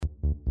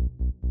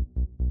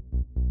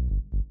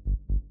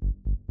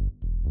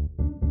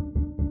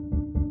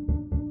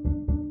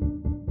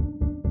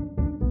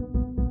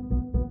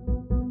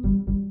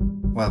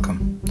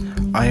Welcome.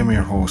 I am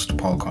your host,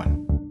 Paul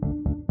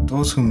Coyne.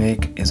 Those Who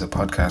Make is a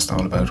podcast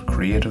all about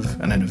creative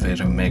and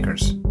innovative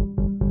makers.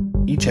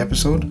 Each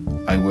episode,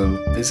 I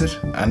will visit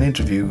and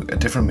interview a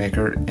different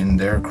maker in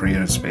their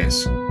creative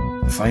space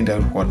and find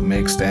out what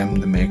makes them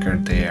the maker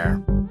they are.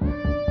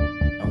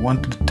 I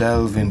wanted to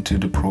delve into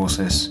the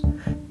process,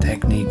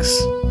 techniques,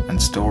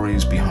 and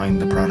stories behind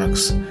the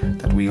products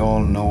that we all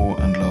know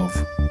and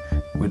love,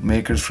 with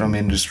makers from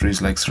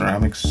industries like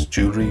ceramics,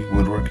 jewellery,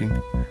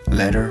 woodworking,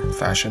 leather,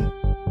 fashion,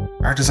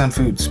 artisan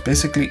foods,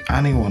 basically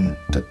anyone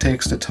that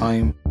takes the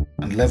time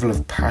and level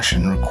of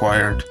passion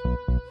required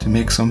to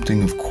make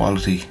something of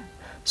quality,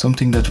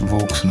 something that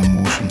evokes an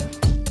emotion.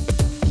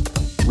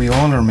 We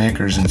all are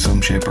makers in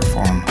some shape or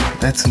form.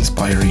 Let's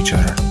inspire each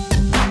other.